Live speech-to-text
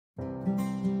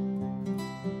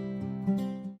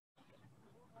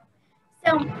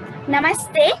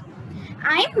Namaste.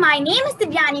 My name is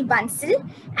Devyani Bansal,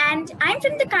 and I'm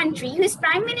from the country whose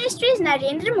Prime Minister is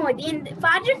Narendra Modi and the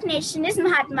father of nation is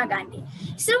Mahatma Gandhi.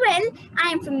 So, well,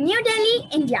 I am from New Delhi,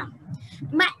 India.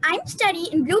 I'm studying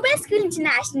in Bluebell School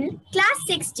International, class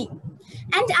 60,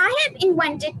 and I have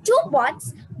invented two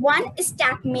bots. One is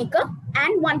Stack Maker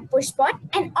and one push bot,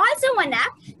 and also one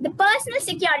app, the Personal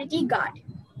Security Guard.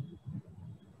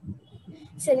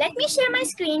 So let me share my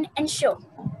screen and show.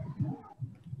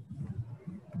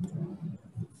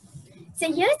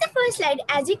 So here's the first slide.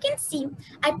 As you can see,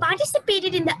 I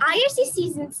participated in the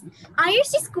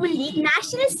IRC School League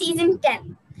National Season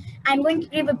 10. I'm going to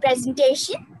give a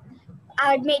presentation.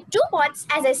 I made two bots,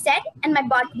 as I said, and my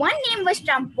bot 1 name was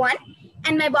Trump 1,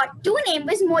 and my bot 2 name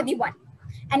was Modi 1.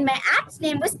 And my app's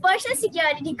name was Personal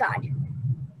Security Guard.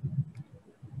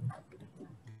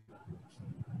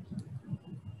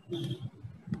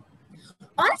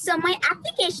 Also, my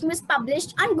application was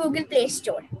published on Google Play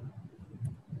Store.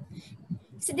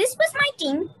 So this was my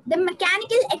team, the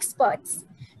mechanical experts.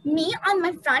 Me on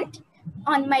my front,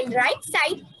 on my right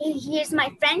side, here's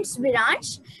my friend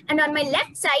Viransh, and on my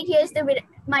left side, here's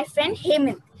my friend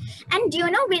Hemant. And do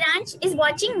you know Viransh is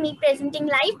watching me presenting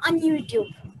live on YouTube?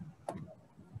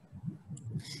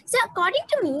 So according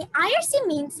to me, IRC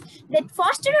means that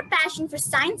foster a passion for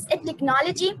science and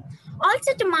technology,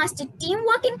 also to master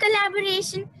teamwork and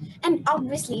collaboration, and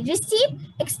obviously receive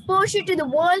exposure to the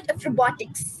world of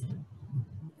robotics.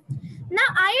 Now,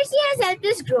 IRC has helped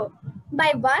us grow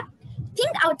by what?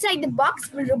 Think outside the box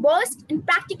for robust and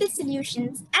practical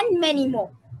solutions and many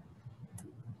more.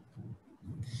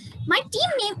 My team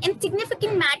name and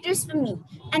significant matters for me,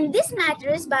 and this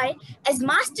matters by as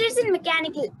masters in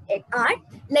mechanical art,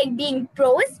 like being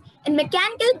pros in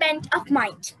mechanical bent of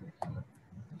mind.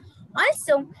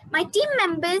 Also, my team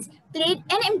members played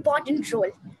an important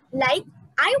role, like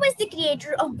I was the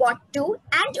creator of bot 2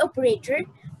 and operator.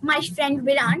 My friend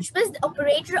Viransh was the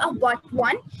operator of bot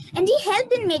 1 and he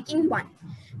helped in making one.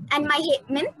 And my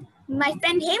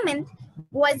friend Hemant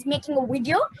was making a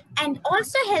video and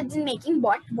also helped in making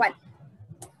bot 1.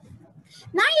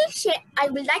 Now I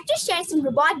would like to share some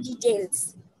robot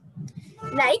details.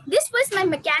 Like this was my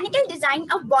mechanical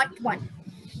design of bot 1.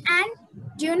 And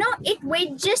do you know it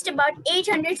weighed just about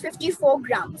 854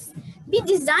 grams. We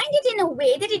designed it in a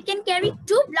way that it can carry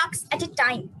 2 blocks at a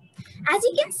time. As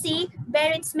you can see,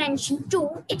 where it's mentioned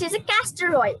 2, it is a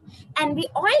castor oil, and we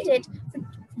oiled it,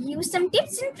 used some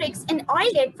tips and tricks and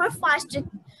oiled it for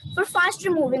fast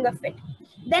removing of it.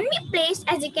 Then we placed,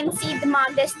 as you can see, the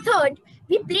marked as 3rd,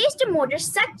 we placed a motor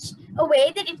such a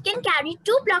way that it can carry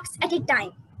 2 blocks at a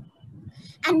time.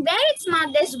 And where it's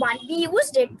marked as 1, we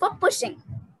used it for pushing.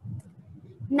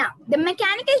 Now, the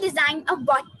mechanical design of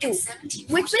bot 2,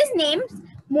 which was named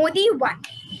Modi 1.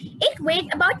 It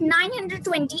weighed about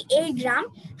 928 grams,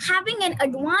 having an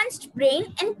advanced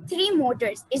brain and 3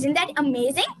 motors. Isn't that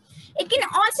amazing? It can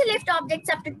also lift objects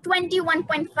up to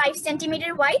 21.5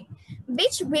 centimeter wide,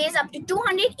 which weighs up to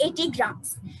 280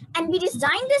 grams. And we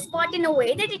designed this bot in a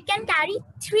way that it can carry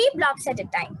 3 blocks at a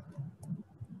time.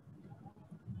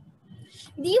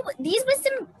 These were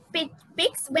some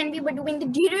pics when we were doing the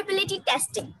durability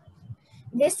testing.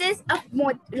 This is a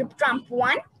Trump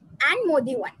 1 and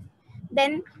Modi 1.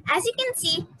 Then, as you can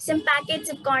see, some packets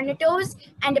of cornetos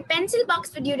and a pencil box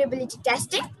for durability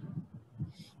testing.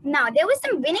 Now, there was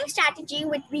some winning strategy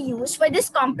which we used for this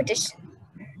competition.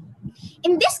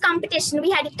 In this competition, we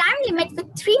had a time limit for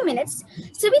 3 minutes,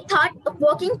 so we thought of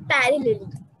working parallelly.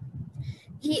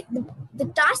 The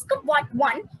task of bot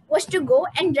 1 was to go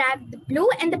and drag the blue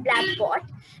and the black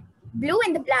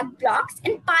blocks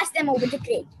and pass them over the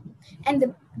crate. And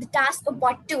the task of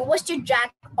bot 2 was to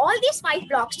drag all these 5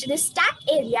 blocks to the stack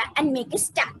area and make a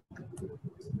stack.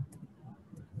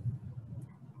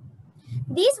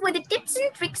 These were the tips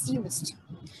and tricks used,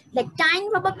 like tying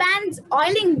rubber bands,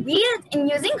 oiling wheels, and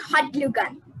using hot glue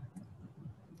gun.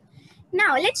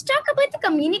 Now, let's talk about the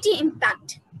community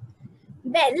impact.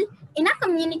 Well, in our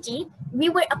community, we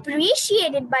were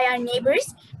appreciated by our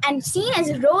neighbors and seen as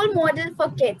a role model for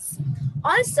kids.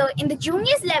 Also, in the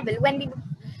juniors level,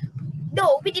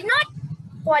 though we did not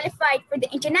qualify for the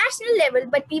international level,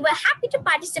 but we were happy to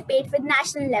participate for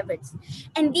national levels.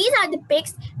 And these are the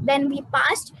pics when we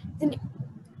passed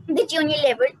the junior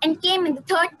level and came in the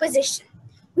 3rd position.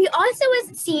 We also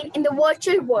was seen in the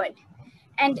virtual world.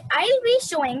 And I'll be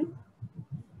showing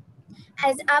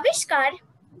as Avishkar.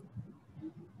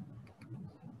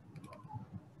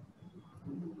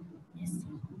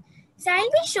 So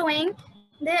I'll be showing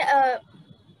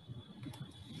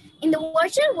in the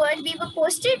virtual world,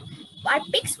 our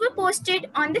pics were posted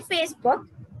on the Facebook,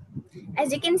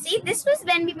 As you can see, this was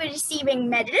when we were receiving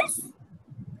medals.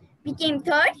 We came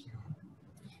third.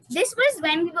 This was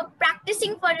when we were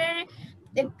practicing for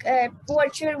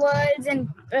virtual worlds and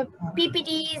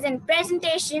PPTs and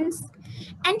presentations.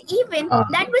 And even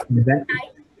that was...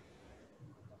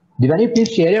 Devyani,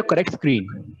 please share your correct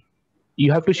screen.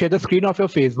 You have to share the screen of your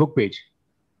Facebook page.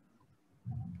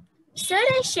 Sir,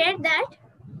 I shared that.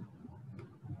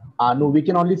 No, we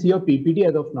can only see your PPT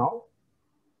as of now.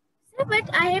 Sir, but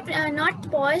I have not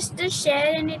paused the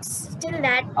share and it's still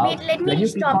that. Wait, let me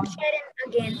stop sharing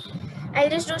again. I'll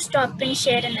just do stop and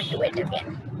share and do it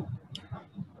again.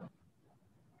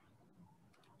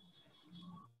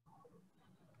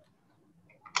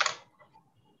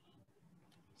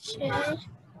 Share.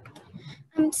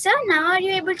 Sir, now are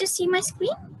you able to see my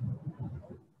screen?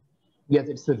 Yes,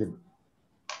 it's visible.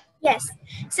 Yes.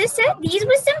 So, sir, these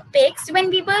were some pics when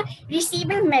we were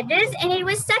receiving medals, and it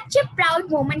was such a proud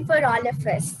moment for all of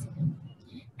us.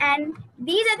 And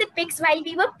these are the pics while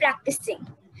we were practicing.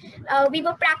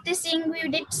 We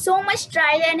did so much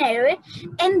trial and error,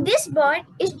 and this board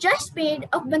is just made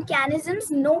of mechanisms,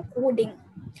 no coding.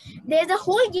 There's a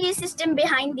whole gear system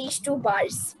behind these two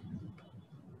bars.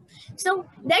 So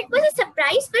that was a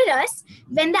surprise for us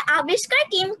when the Avishkar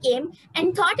team came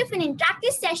and thought of an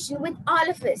interactive session with all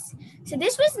of us. So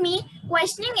this was me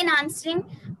questioning and answering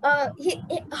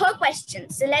her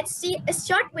questions. So let's see a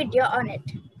short video on it.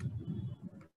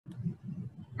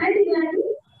 Hi, Devyani.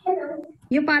 Hello.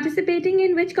 You're participating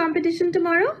in which competition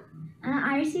tomorrow?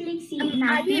 RC League C.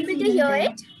 Are you able to hear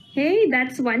it? Hey,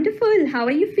 that's wonderful. How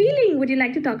are you feeling? Would you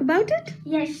like to talk about it?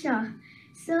 Yes, sure.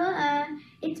 So,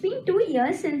 it's been 2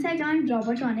 years since I joined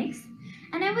robotronics,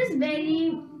 and I was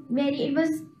it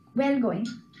was well going.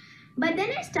 But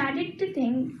then I started to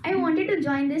think I wanted to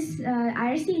join this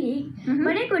RC League,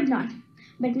 but I could not.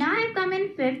 But now I've come in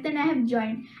 5th and I have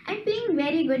joined. I'm feeling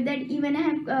very good that even I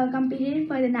have competed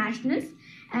for the nationals,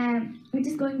 which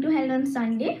is going to held on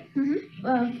Sunday,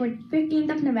 for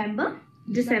 15th of November.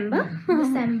 December?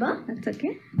 December. That's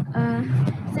okay.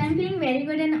 So I'm feeling very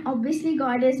good, and obviously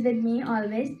God is with me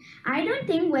always. I don't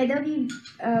think whether we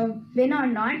win or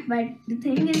not, but the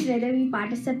thing is whether we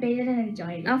participated and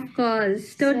enjoyed it. Of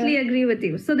course. Totally agree with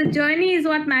you. So the journey is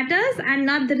what matters and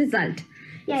not the result.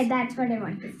 Yeah, that's what I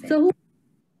want to say. So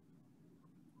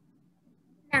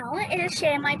now I'll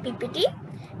share my PPT.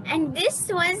 And this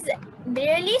was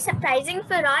really surprising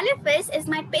for all of us is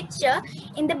my picture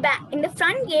in the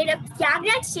front gate of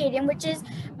Tyagraj Stadium, which is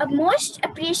a most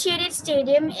appreciated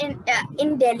stadium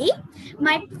in Delhi.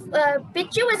 My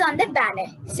picture was on the banner.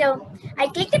 So I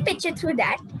clicked a picture through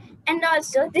that. And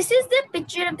also, this is the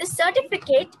picture of the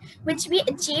certificate which we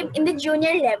achieved in the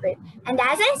junior level. And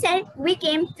as I said, we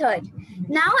came third.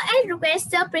 Now I'll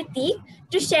request Sir Prateek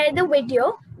to share the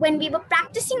video when we were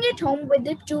practicing at home with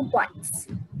the 2 points.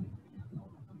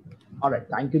 All right,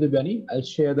 thank you, Devyani. I'll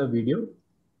share the video.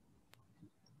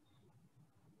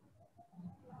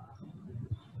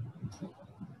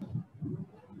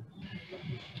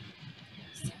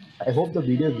 I hope the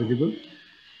video is visible.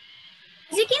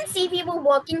 As you can see, we were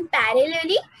working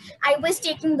parallelly. I was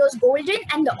taking those golden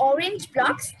and the orange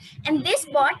blocks, and this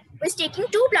bot was taking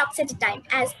 2 blocks at a time,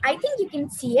 as I think you can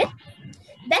see it.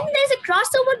 Then there's a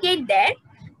crossover gate there.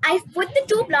 I put the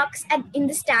 2 blocks in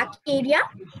the stack area.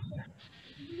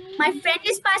 My friend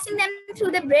is passing them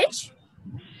through the bridge.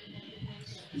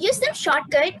 Use some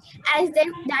shortcut, as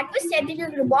then that was said that your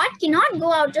robot cannot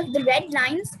go out of the red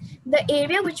lines, the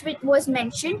area which was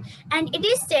mentioned, and it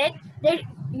is said that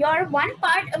your one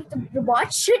part of the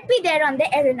robot should be there on the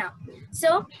arena.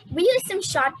 So we use some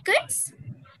shortcuts.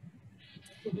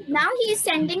 Now he is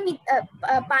sending me,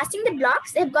 passing the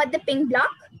blocks. I've got the pink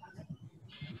block.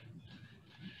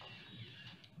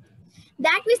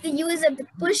 That was the use of the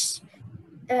push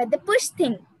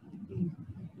thing.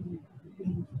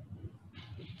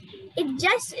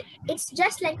 It's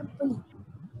just like a pulley.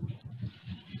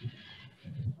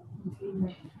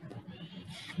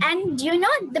 And you know,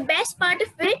 the best part of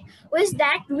it was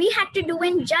that we had to do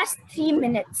in just 3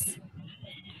 minutes.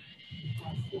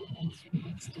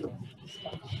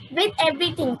 With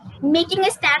everything, making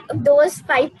a stack of those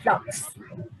 5 blocks.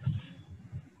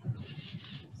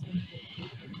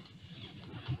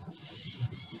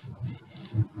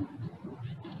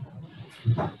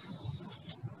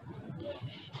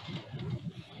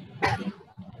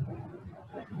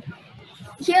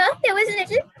 Here, there was a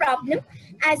little problem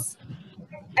as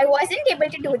I wasn't able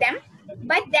to do them,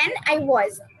 but then I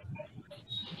was.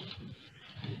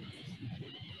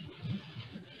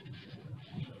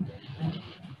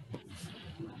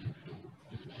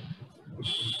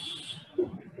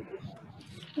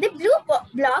 The blue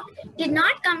block did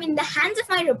not come in the hands of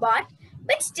my robot,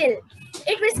 But still,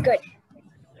 it was good.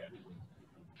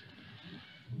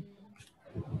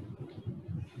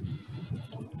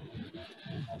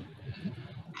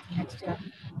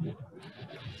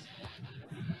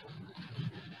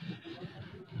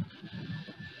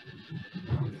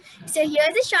 So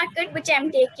here's a shortcut which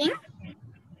I'm taking.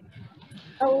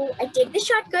 Oh, I take the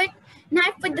shortcut. Now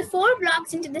I put the 4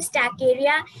 blocks into the stack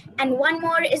area and one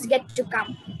more is yet to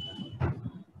come.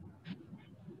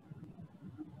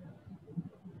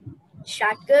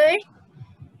 Shortcut.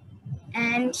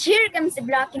 And here comes the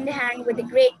block in the hand with a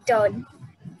great turn.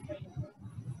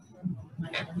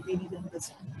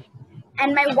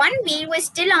 And my one wheel was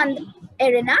still on the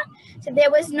arena, so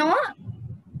there was no,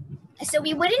 so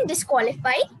we wouldn't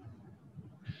disqualify.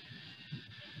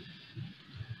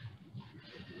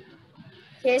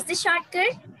 Here's the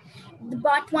shortcut. The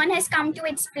bot 1 has come to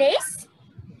its place.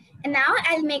 And now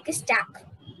I'll make a stack.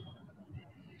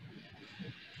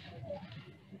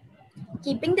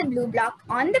 Keeping the blue block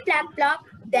on the black block,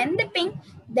 then the pink,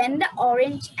 then the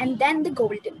orange, and then the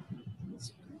golden.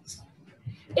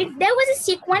 There was a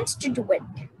sequence to do it.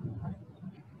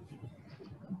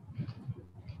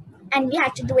 And we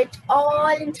had to do it all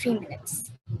in 3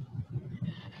 minutes.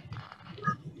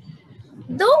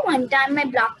 Though one time my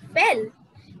block fell,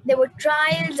 there were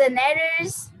trials and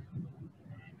errors.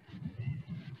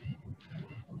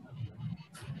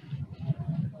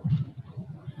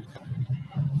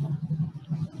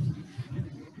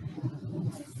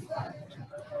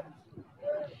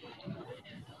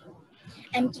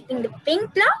 I'm keeping the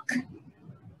pink block.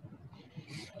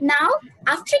 Now,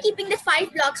 after keeping the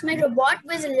 5 blocks, my robot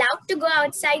was allowed to go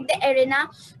outside the arena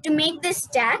to make this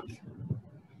stack.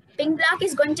 Pink block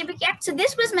is going to be kept. So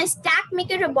this was my stack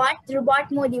maker robot, the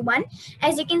robot Modi 1,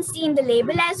 as you can see in the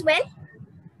label as well.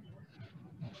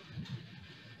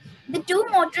 The 2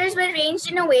 motors were arranged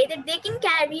in a way that they can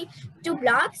carry 2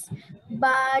 blocks,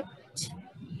 but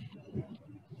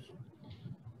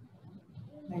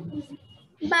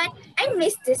I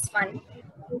missed this one.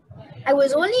 I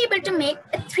was only able to make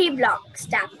a 3 block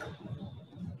stack.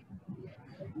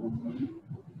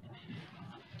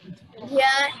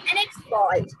 Here, and it's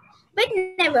bald, but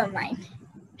never mind.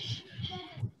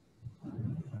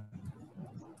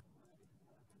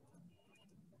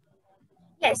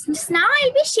 Yes, so now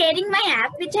I'll be sharing my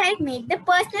app which I've made, the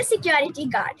personal security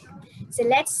guard. So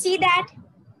let's see that.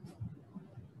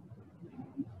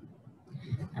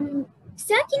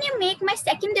 Sir, can you make my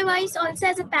second device also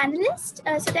as a panelist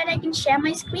so that I can share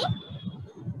my screen?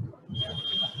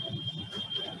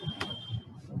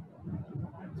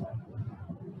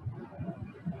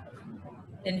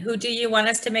 And who do you want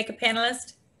us to make a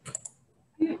panelist?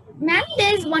 Ma'am,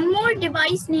 there's one more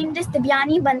device named as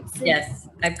Devyani Bansal. Yes,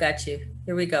 I've got you.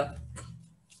 Here we go.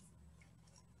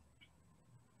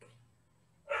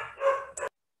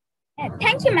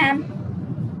 Thank you,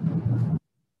 ma'am.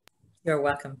 You're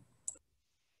welcome.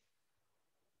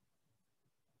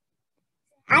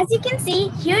 As you can see,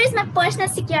 here is my personal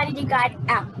security guard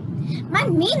app. My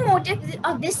main motive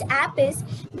of this app is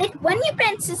that when you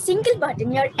press a single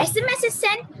button, your SMS is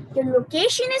sent, your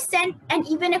location is sent, and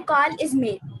even a call is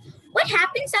made. What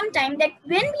happens sometimes that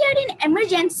when we are in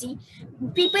emergency,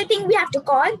 people think we have to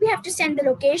call, we have to send the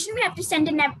location, we have to send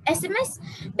an SMS,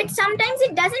 but sometimes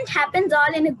it doesn't happen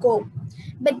all in a go.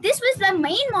 But this was the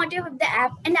main motive of the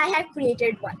app, and I have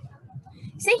created one.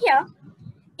 So here,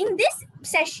 in this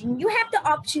session, you have the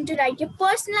option to write your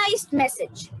personalized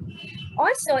message.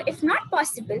 Also, if not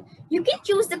possible, you can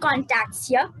choose the contacts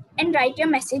here and write your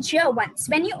message here once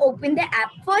when you open the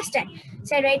app first time.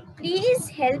 So I write, please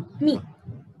help me.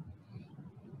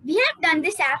 We have done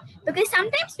this app because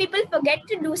sometimes people forget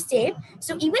to do save.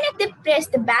 So even if they press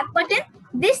the back button,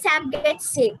 this app gets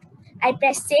saved. I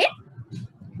press save,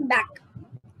 back.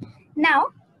 Now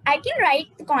I can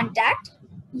write the contact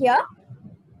here,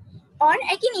 or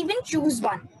I can even choose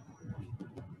one.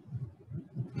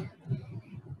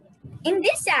 In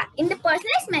this app, in the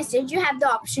personalized message, you have the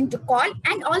option to call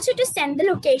and also to send the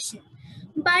location.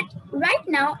 But right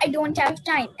now, I don't have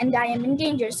time and I am in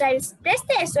danger. So I'll press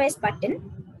the SOS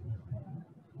button.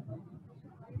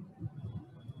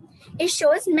 It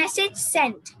shows message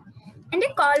sent and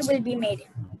a call will be made.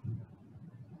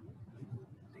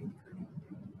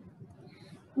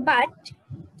 But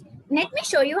let me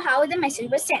show you how the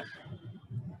message was sent.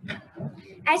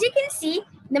 As you can see,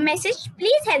 the message,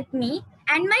 please help me,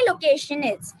 and my location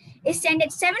is sent at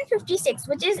 7:56,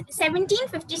 which is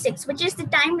 17:56, which is the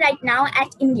time right now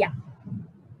at India.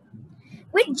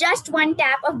 With just one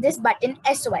tap of this button,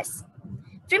 SOS.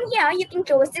 From here, you can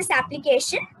close this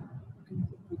application.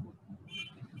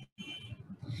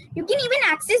 You can even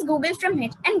access Google from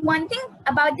it. And one thing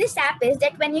about this app is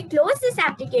that when you close this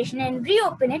application and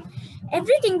reopen it,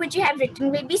 everything which you have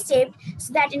written will be saved,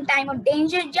 so that in time of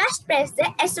danger, just press the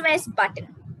SOS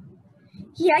button.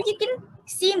 Here you can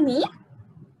see me.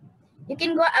 You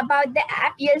can go about the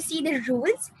app, you'll see the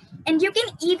rules, and you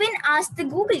can even ask the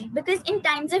Google, because in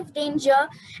times of danger,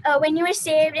 when you are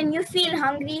saved and you feel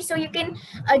hungry, so you can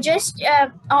just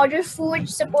order food.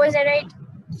 Suppose I write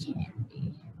candy.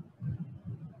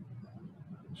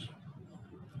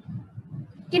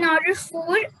 You can order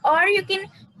food, or you can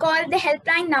call the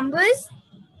helpline numbers.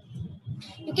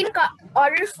 You can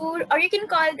order food, or you can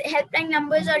call the helpline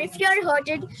numbers, or if you're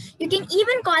hurted, you can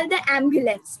even call the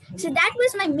ambulance. So that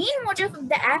was my main motive of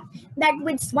the app, that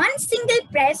with one single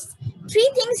press,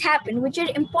 3 things happen which are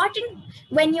important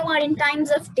when you are in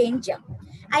times of danger.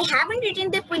 I haven't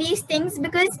written the police things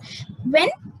because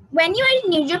when you are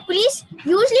in danger, police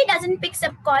usually doesn't pick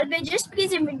up call just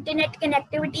because of internet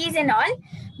connectivities and all.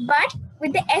 But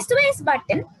with the SOS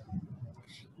button,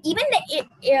 even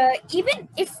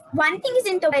if one thing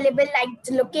isn't available, like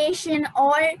the location,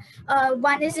 or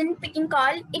one isn't picking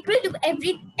call, it will do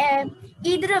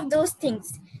either of those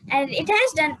things, and it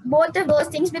has done both of those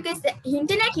things because the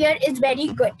internet here is very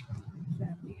good.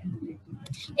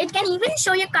 It can even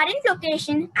show your current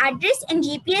location, address, and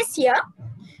GPS here,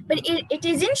 but it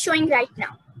isn't showing right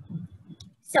now.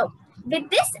 So with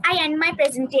this, I end my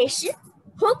presentation.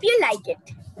 Hope you like it.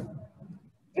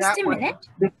 Just a minute.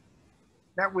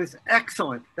 That was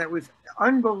excellent. That was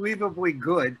unbelievably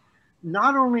good.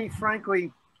 Not only,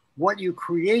 frankly, what you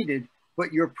created,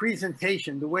 but your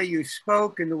presentation, the way you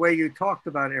spoke and the way you talked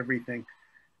about everything.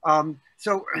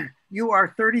 So you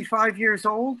are 35 years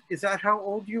old? Is that how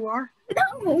old you are?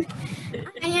 No,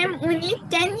 I am only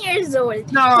 10 years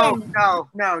old. No,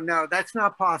 10. no, that's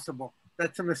not possible.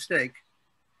 That's a mistake.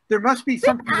 There must be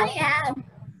something wrong. I am.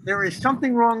 There is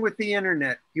something wrong with the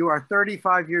internet. You are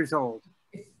 35 years old.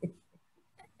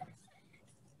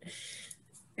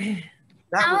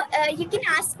 Now you can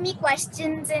ask me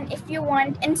questions, and if you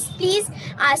want, and please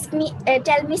ask me,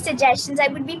 tell me suggestions. I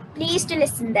would be pleased to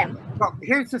listen them. Well,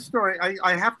 here's the story.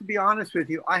 I have to be honest with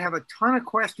you. I have a ton of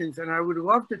questions, and I would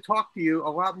love to talk to you a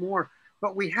lot more,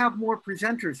 but we have more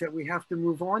presenters that we have to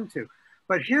move on to.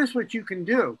 But here's what you can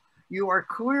do. You are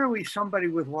clearly somebody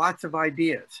with lots of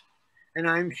ideas, and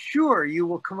I'm sure you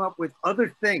will come up with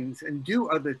other things and do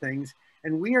other things,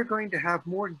 and we are going to have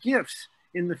more gifts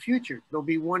in the future. There'll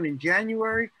be one in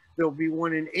January, there'll be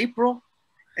one in April,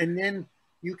 and then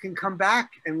you can come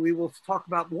back and we will talk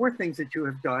about more things that you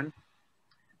have done.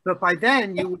 But by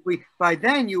then you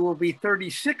will be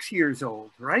 36 years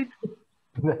old, right?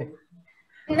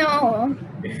 No.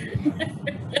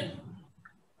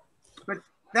 But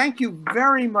thank you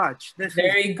very much. This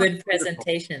Very good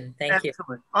presentation. Thank you.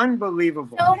 Excellent.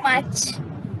 Unbelievable. So much.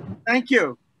 Thank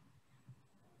you.